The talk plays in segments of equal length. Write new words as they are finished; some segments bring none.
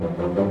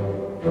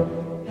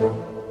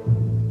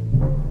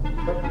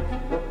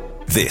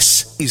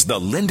This is the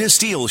Lynda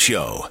Steele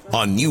Show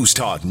on News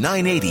Talk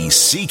 980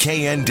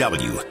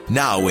 CKNW,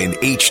 now in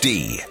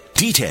HD.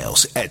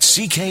 Details at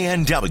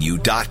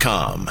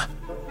cknw.com.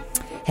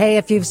 Hey,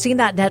 if you've seen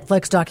that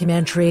Netflix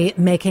documentary,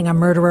 Making a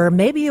Murderer,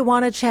 maybe you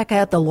want to check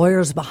out the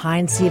lawyers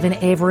behind Stephen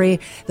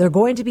Avery. They're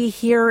going to be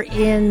here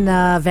in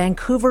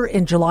Vancouver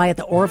in July at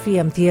the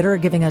Orpheum Theatre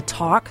giving a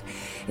talk.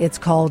 It's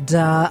called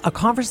A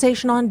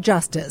Conversation on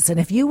Justice. And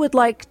if you would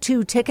like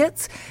 2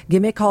 tickets,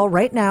 give me a call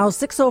right now,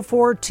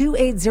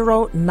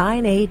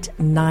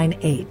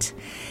 604-280-9898.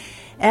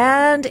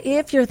 And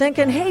if you're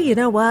thinking, hey, you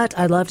know what?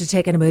 I'd love to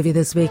take in a movie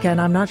this weekend.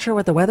 I'm not sure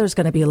what the weather's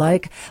going to be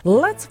like.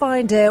 Let's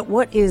find out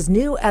what is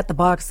new at the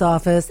box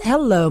office.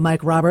 Hello,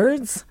 Mike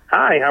Roberts.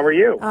 Hi, how are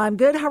you? I'm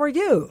good. How are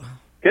you?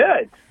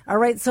 Good. All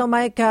right. So,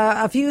 Mike,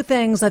 a few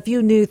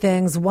new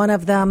things. One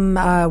of them,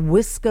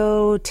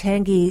 Wisco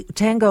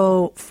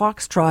Tango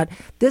Foxtrot.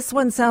 This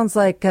one sounds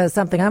like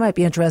something I might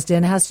be interested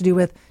in. It has to do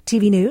with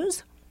TV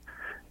news?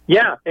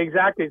 Yeah,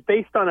 exactly. It's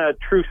based on a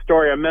true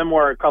story, a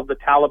memoir called The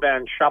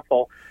Taliban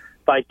Shuffle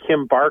by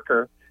Kim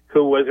Barker,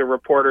 who was a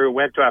reporter who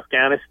went to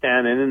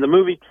Afghanistan. And in the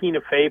movie, Tina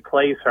Fey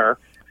plays her.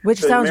 Which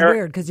sounds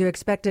weird because you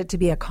expect it to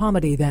be a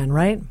comedy then,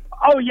 right?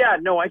 Oh, yeah.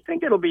 No, I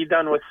think it'll be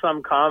done with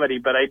some comedy,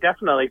 but I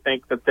definitely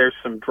think that there's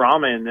some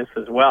drama in this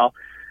as well.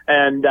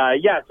 And,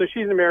 so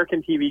she's an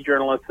American TV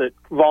journalist that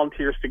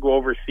volunteers to go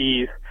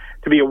overseas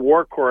to be a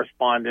war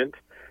correspondent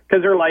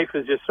because her life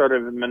is just sort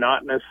of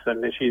monotonous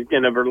and she's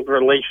in a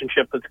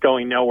relationship that's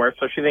going nowhere.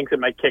 So she thinks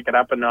it might kick it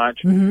up a notch.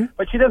 Mm-hmm.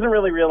 But she doesn't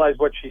really realize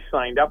what she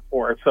signed up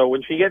for. So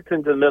when she gets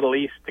into the Middle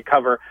East to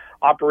cover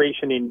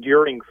Operation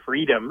Enduring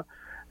Freedom,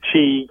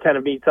 she kind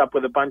of meets up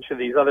with a bunch of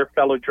these other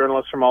fellow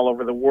journalists from all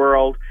over the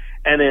world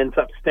and ends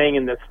up staying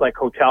in this like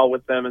hotel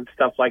with them and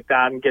stuff like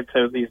that and gets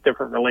out of these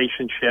different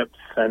relationships.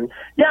 And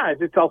yeah,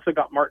 it's also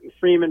got Martin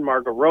Freeman,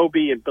 Margot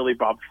Robbie, and Billy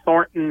Bob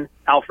Thornton,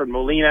 Alfred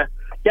Molina.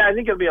 Yeah, I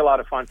think it'll be a lot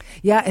of fun.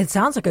 Yeah, it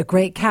sounds like a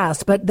great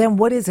cast. But then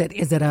what is it?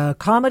 Is it a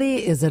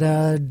comedy? Is it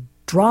a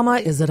drama?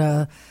 Is it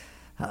a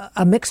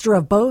mixture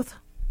of both?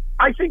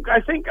 I think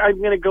I'm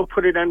going to go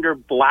put it under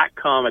black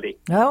comedy.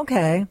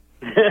 Okay.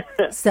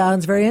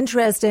 Sounds very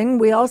interesting.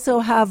 We also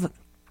have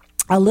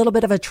a little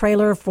bit of a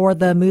trailer for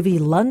the movie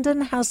London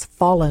Has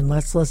Fallen.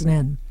 Let's listen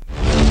in.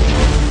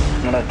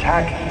 An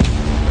attack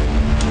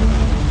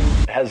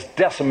has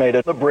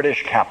decimated the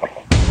British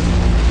capital.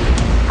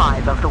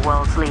 5 of the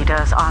world's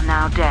leaders are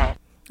now dead.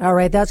 All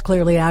right, that's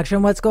clearly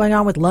action. What's going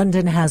on with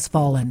London Has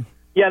Fallen?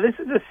 Yeah, this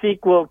is a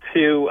sequel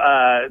to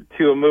a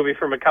movie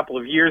from a couple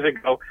of years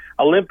ago,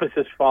 Olympus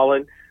Has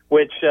Fallen,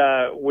 which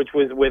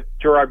was with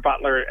Gerard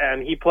Butler,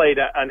 and he played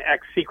an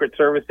ex-Secret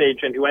Service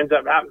agent who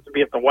happens to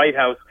be at the White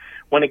House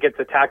when it gets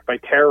attacked by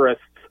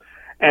terrorists,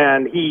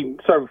 and he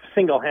sort of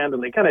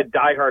single-handedly, kind of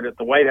diehard at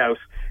the White House,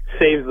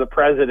 saves the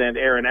president,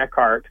 Aaron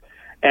Eckhart.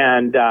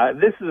 And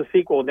this is a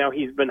sequel. Now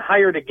he's been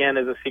hired again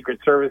as a Secret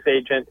Service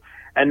agent,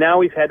 and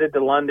now he's headed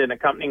to London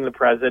accompanying the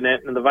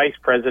president and the vice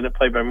president,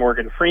 played by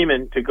Morgan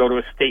Freeman, to go to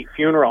a state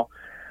funeral.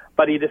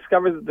 But he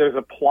discovers that there's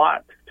a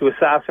plot to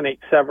assassinate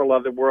several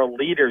other world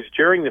leaders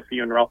during the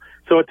funeral.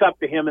 So it's up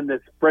to him and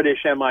this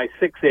British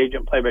MI6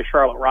 agent, played by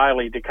Charlotte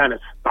Riley, to kind of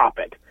stop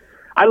it.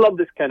 I love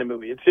this kind of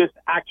movie. It's just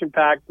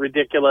action-packed,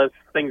 ridiculous,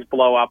 things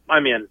blow up.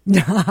 I'm in.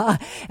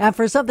 And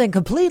for something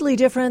completely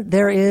different,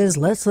 there is,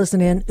 let's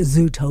listen in,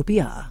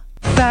 Zootopia.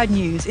 Bad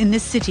news in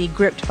this city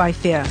gripped by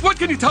fear. What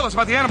can you tell us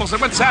about the animals that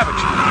went savage?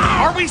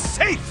 Are we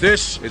safe?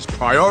 This is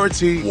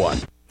priority 1.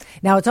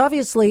 Now, it's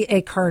obviously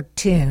a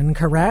cartoon,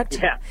 correct?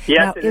 Yeah. Yes,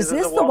 now, is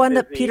this the one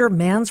that Peter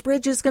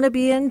Mansbridge is going to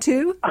be in,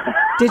 too?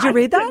 Did you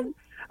read that?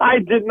 I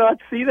did not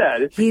see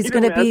that. He's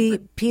going to be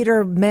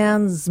Peter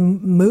Mans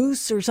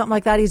Moose or something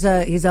like that.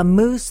 He's a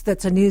moose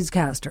that's a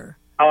newscaster.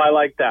 Oh, I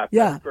like that.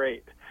 Yeah. That's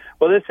great.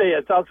 Well,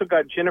 it's also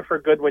got Jennifer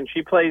Goodwin.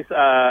 She plays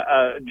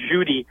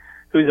Judy,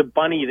 who's a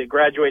bunny that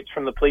graduates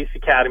from the police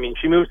academy, and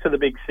she moves to the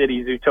big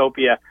city,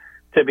 Zootopia,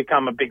 to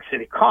become a big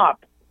city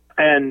cop.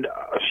 And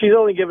she's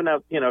only given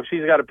out,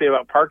 she's got to pay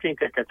about parking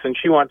tickets, and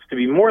she wants to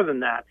be more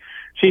than that.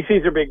 She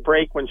sees her big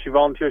break when she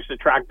volunteers to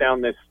track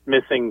down this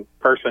missing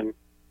person,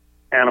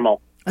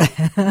 animal.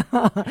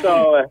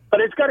 But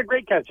it's got a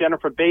great cast: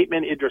 Jennifer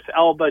Bateman, Idris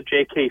Elba,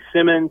 J.K.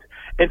 Simmons.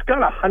 It's got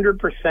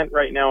 100%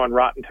 right now on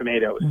Rotten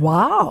Tomatoes.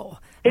 Wow!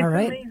 It's all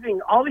right. Amazing.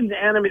 All these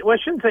animated. Well, I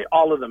shouldn't say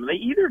all of them. They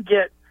either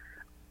get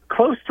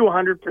close to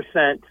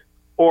 100%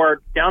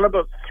 or down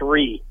about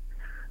 3.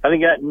 I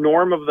think that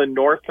Norm of the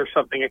North or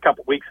something a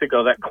couple weeks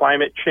ago, that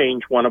climate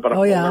change one about a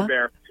polar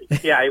bear.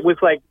 Yeah, it was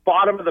like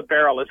bottom of the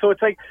barrel. So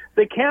it's like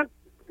they can't.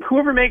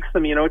 Whoever makes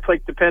them, it's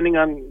like depending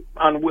on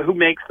who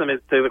makes them as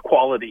to the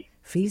quality.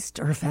 Feast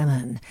or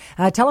famine.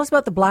 Tell us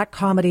about the black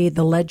comedy,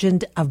 The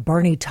Legend of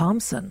Barney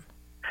Thompson.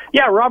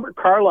 Yeah, Robert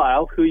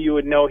Carlyle, who you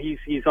would know,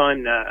 he's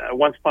on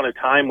Once Upon a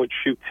Time, which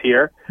shoots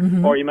here,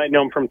 or you might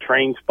know him from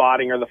Train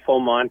Spotting or The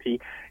Full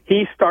Monty.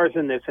 He stars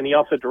in this, and he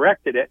also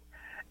directed it.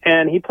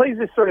 And he plays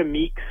this sort of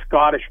meek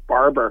Scottish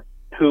barber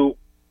who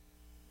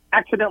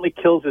accidentally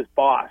kills his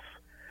boss.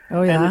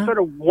 Oh, yeah? And sort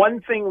of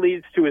one thing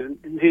leads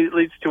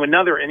to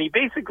another, and he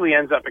basically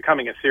ends up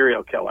becoming a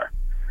serial killer.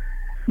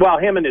 Well,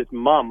 him and his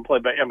mom,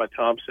 played by Emma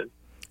Thompson.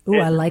 Ooh,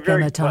 I like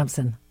Emma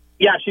Thompson.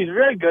 Yeah, she's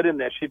very good in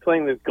this. She's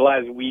playing this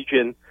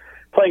Glaswegian,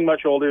 playing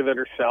much older than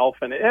herself,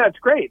 and it's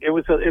great.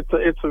 It's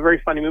a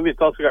very funny movie.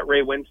 It's also got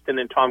Ray Winston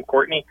and Tom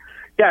Courtenay.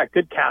 Yeah,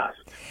 good cast.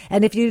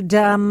 And if you'd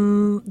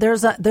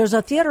there's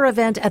a theater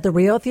event at the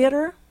Rio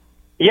Theater.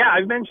 Yeah,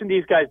 I've mentioned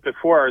these guys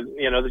before.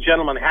 The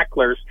Gentlemen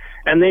Hecklers,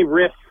 and they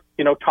riff,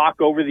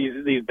 talk over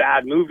these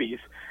bad movies.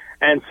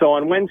 And so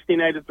on Wednesday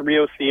night at the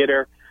Rio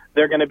Theater,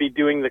 they're going to be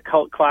doing the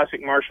cult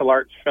classic martial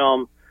arts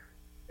film,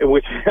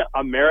 which is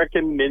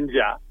American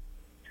Ninja,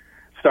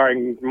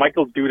 starring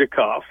Michael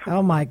Dudikoff.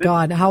 Oh my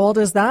God! How old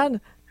is that?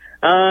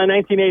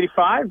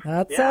 1985.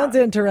 That sounds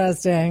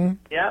interesting.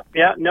 Yeah.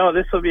 No,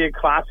 this will be a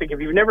classic.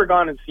 If you've never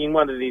gone and seen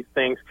one of these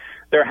things,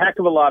 they're a heck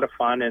of a lot of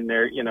fun, and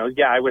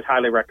I would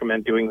highly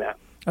recommend doing that.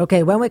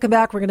 Okay, when we come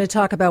back, we're going to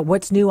talk about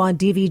what's new on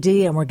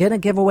DVD, and we're going to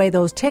give away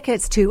those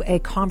tickets to a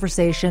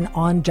conversation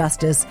on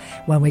justice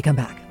when we come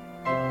back.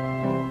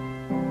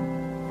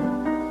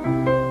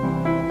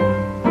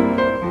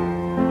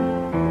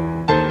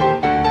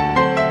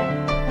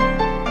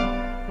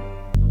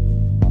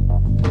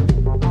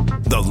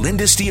 The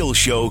Lynda Steele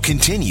Show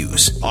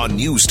continues on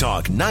News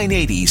Talk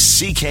 980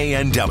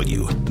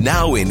 CKNW,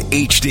 now in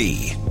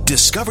HD.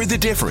 Discover the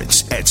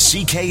difference at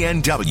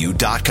cknw.com.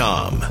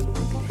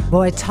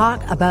 Boy,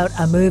 talk about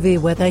a movie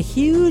with a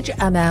huge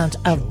amount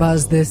of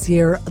buzz this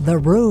year. The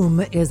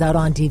Room is out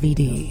on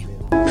DVD.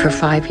 For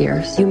 5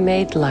 years, you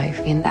made life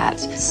in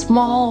that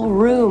small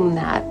room,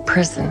 that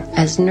prison,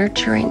 as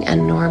nurturing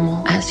and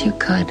normal as you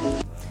could.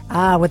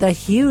 With a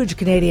huge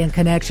Canadian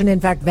connection. In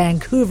fact,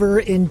 Vancouver,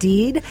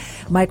 indeed.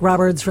 Mike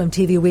Roberts from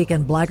TV Week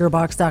and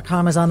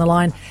blaggerbox.com is on the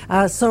line.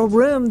 So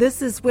Room,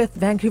 this is with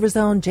Vancouver's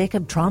own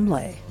Jacob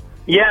Tremblay.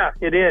 Yeah,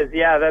 it is.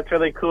 Yeah, that's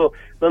really cool.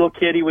 Little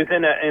kid, he was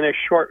in a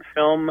short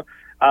film.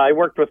 I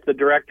worked with the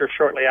director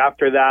shortly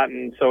after that,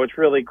 and so it's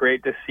really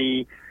great to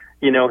see,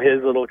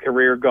 his little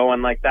career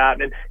going like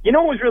that. And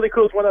what was really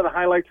cool is one of the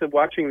highlights of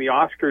watching the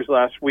Oscars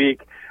last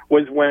week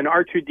was when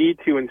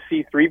R2-D2 and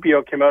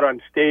C-3PO came out on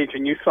stage,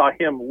 and you saw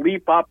him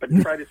leap up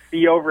and try to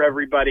see over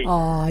everybody.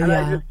 Oh, and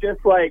yeah. I was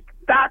just like,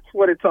 that's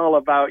what it's all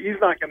about. It's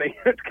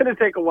going to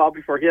take a while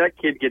before that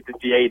kid gets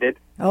jaded.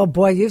 Oh,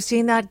 boy, you've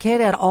seen that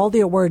kid at all the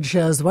award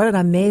shows. What an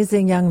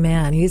amazing young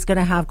man. He's going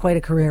to have quite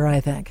a career, I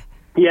think.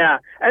 Yeah,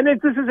 and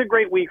this is a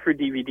great week for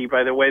DVD,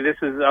 by the way. This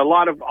is a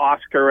lot of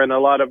Oscar and a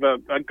lot of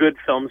good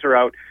films are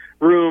out.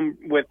 Room,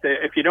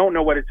 if you don't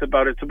know what it's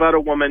about a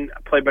woman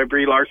played by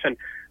Brie Larson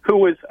who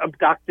was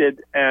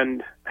abducted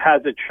and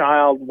has a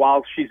child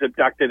while she's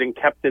abducted and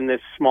kept in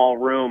this small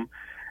room.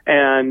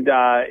 And,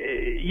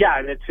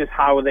 and it's just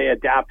how they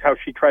adapt, how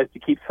she tries to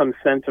keep some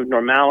sense of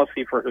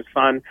normalcy for her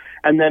son.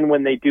 And then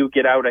when they do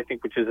get out, I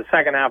think, which is the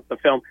second half of the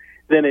film,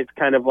 then it's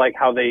kind of like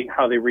how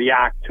they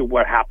react to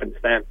what happens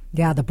then.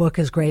 Yeah, the book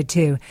is great,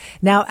 too.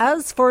 Now,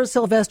 as for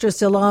Sylvester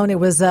Stallone, it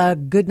was a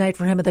good night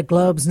for him at the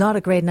Globes, not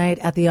a great night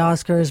at the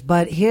Oscars,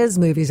 but his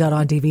movie's out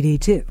on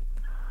DVD, too.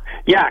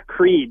 Yeah,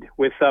 Creed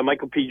with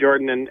Michael P.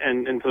 Jordan and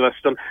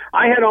Sylvester Stallone.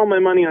 I had all my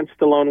money on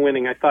Stallone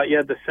winning. I thought you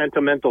had the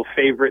sentimental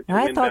favorite to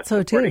win Best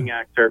Supporting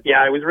Actor.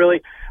 Yeah, I was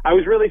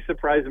really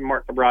surprised when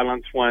Mark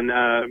Rylance won.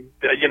 I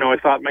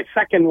thought my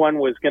second one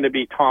was going to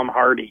be Tom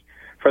Hardy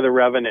for The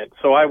Revenant.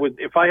 So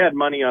if I had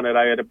money on it,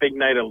 I had a big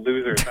night of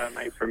losers that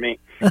night for me.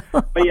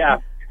 But yeah.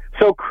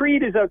 So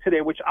Creed is out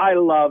today, which I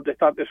loved. I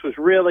thought this was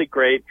really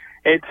great.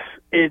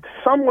 It's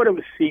somewhat of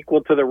a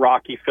sequel to the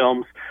Rocky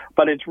films,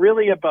 but it's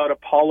really about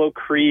Apollo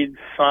Creed's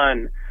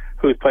son,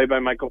 who's played by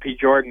Michael P.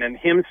 Jordan, and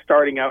him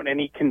starting out, and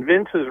he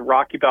convinces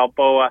Rocky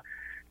Balboa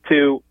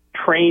to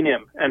train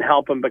him and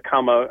help him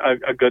become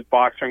a good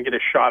boxer and get a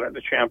shot at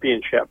the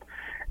championship.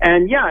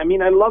 And yeah, I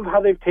mean, I love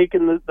how they've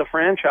taken the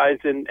franchise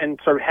and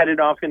sort of headed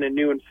off in a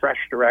new and fresh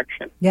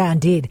direction. Yeah,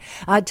 indeed.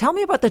 Tell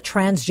me about the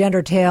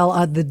transgender tale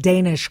of the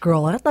Danish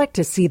girl. I'd like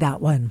to see that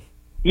one.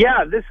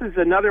 Yeah, this is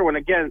another one.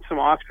 Again, some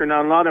Oscar,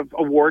 a lot of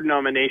award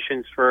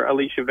nominations for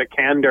Alicia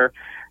Vikander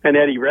and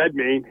Eddie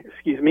Redmayne,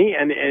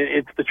 and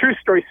it's the true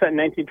story set in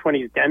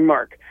 1920s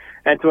Denmark.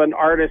 And to an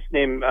artist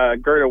named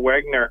Gerda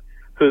Wagner,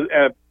 who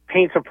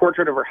paints a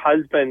portrait of her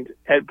husband,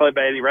 played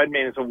by Eddie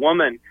Redmayne, as a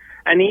woman.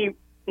 And he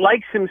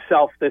likes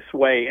himself this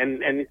way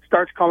and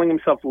starts calling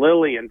himself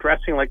Lily and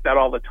dressing like that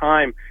all the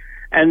time.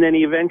 And then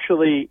he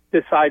eventually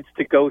decides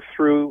to go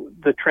through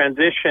the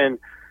transition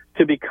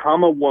to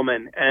become a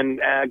woman and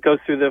goes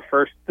through the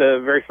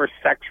very first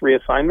sex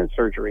reassignment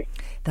surgery.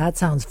 That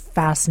sounds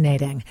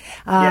fascinating.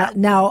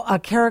 Now, a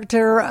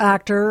character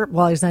actor,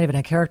 well, he's not even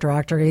a character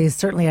actor. He's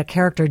certainly a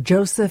character,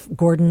 Joseph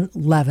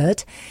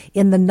Gordon-Levitt.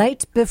 In The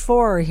Night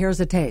Before, here's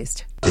a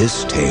taste.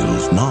 This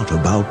tale's not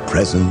about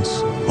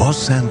presents or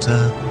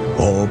Santa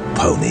or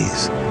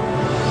ponies.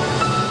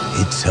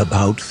 It's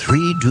about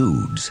 3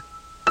 dudes,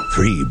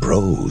 3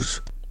 bros.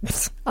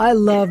 I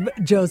love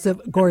Joseph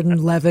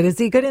Gordon-Levitt. Is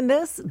he good in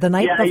this? The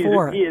Night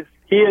Before.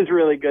 He is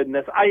really good in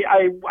this.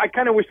 I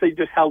kind of wish they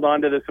just held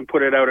on to this and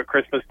put it out at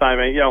Christmas time.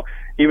 And,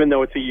 even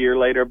though it's a year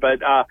later. But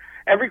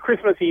every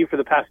Christmas Eve for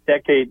the past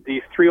decade,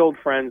 these three old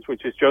friends,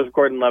 which is Joseph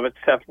Gordon-Levitt,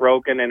 Seth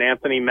Rogen, and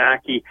Anthony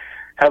Mackie,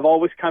 have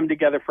always come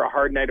together for a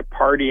hard night of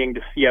partying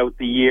to see out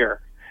the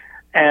year.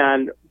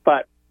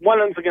 But one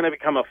of them's going to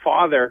become a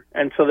father,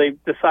 and so they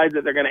decide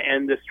that they're going to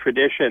end this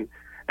tradition.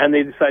 And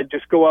they decide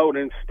just go out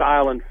in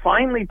style and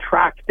finally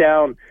track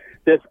down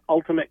this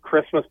ultimate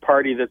Christmas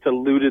party that's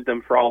eluded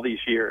them for all these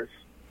years.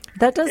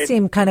 That does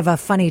seem kind of a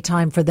funny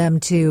time for them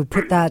to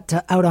put that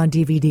out on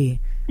DVD.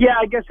 Yeah,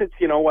 I guess it's,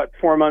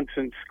 4 months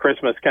since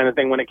Christmas kind of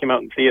thing when it came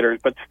out in theaters.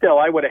 But still,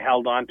 I would have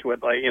held on to it,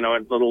 a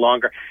little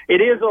longer.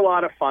 It is a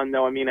lot of fun,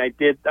 though. I mean, I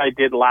did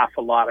laugh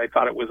a lot. I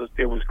thought it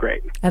was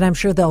great. And I'm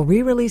sure they'll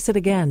re-release it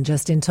again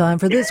just in time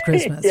for this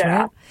Christmas,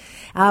 yeah.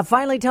 Right?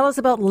 Finally, tell us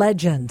about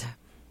Legend.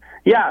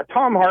 Yeah,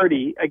 Tom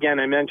Hardy, again,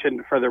 I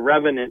mentioned for The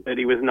Revenant that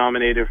he was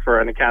nominated for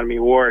an Academy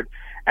Award.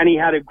 And he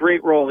had a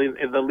great role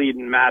in the lead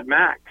in Mad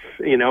Max.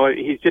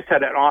 He's just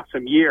had an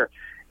awesome year.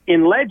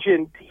 In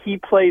Legend, he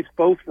plays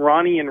both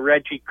Ronnie and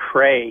Reggie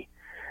Cray.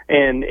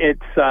 And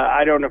it's,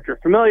 I don't know if you're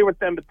familiar with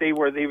them, but they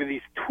were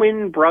these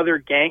twin brother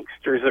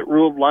gangsters that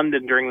ruled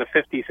London during the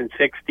 50s and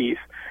 60s.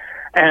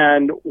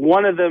 And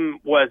one of them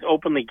was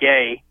openly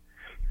gay.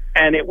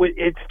 And and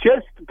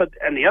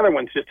the other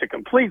one's just a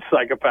complete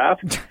psychopath.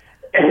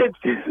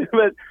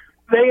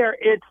 But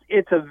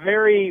it's a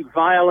very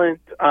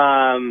violent,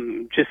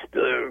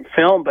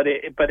 film, but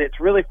it's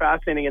really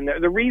fascinating. And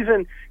the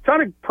reason, it's not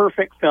a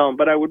perfect film,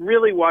 but I would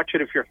really watch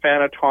it if you're a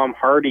fan of Tom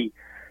Hardy,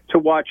 to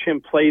watch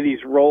him play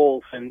these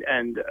roles and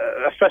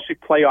especially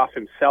play off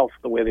himself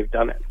the way they've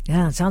done it.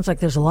 Yeah, it sounds like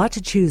there's a lot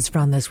to choose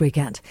from this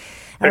weekend.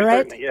 There All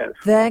right. certainly is.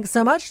 Thanks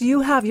so much.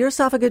 You have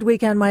yourself a good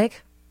weekend,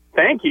 Mike.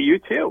 Thank you. You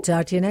too.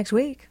 Talk to you next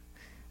week.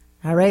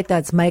 All right,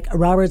 that's Mike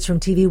Roberts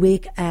from TV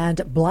Week and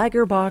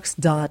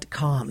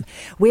blaggerbox.com.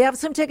 We have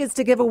some tickets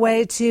to give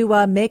away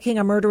to Making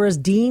a Murderer's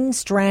Dean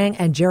Strang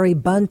and Jerry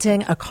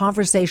Bunting, a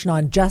conversation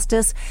on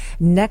justice,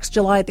 next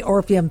July at the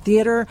Orpheum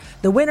Theatre.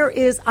 The winner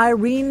is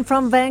Irene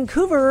from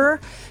Vancouver.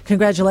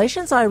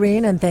 Congratulations,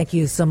 Irene, and thank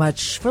you so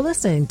much for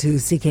listening to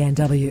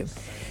CKNW.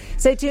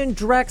 Stay tuned.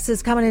 Drex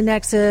is coming in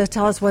next to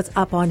tell us what's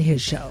up on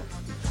his show.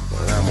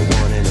 Well, I'm a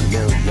one in a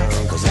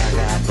million, 'cause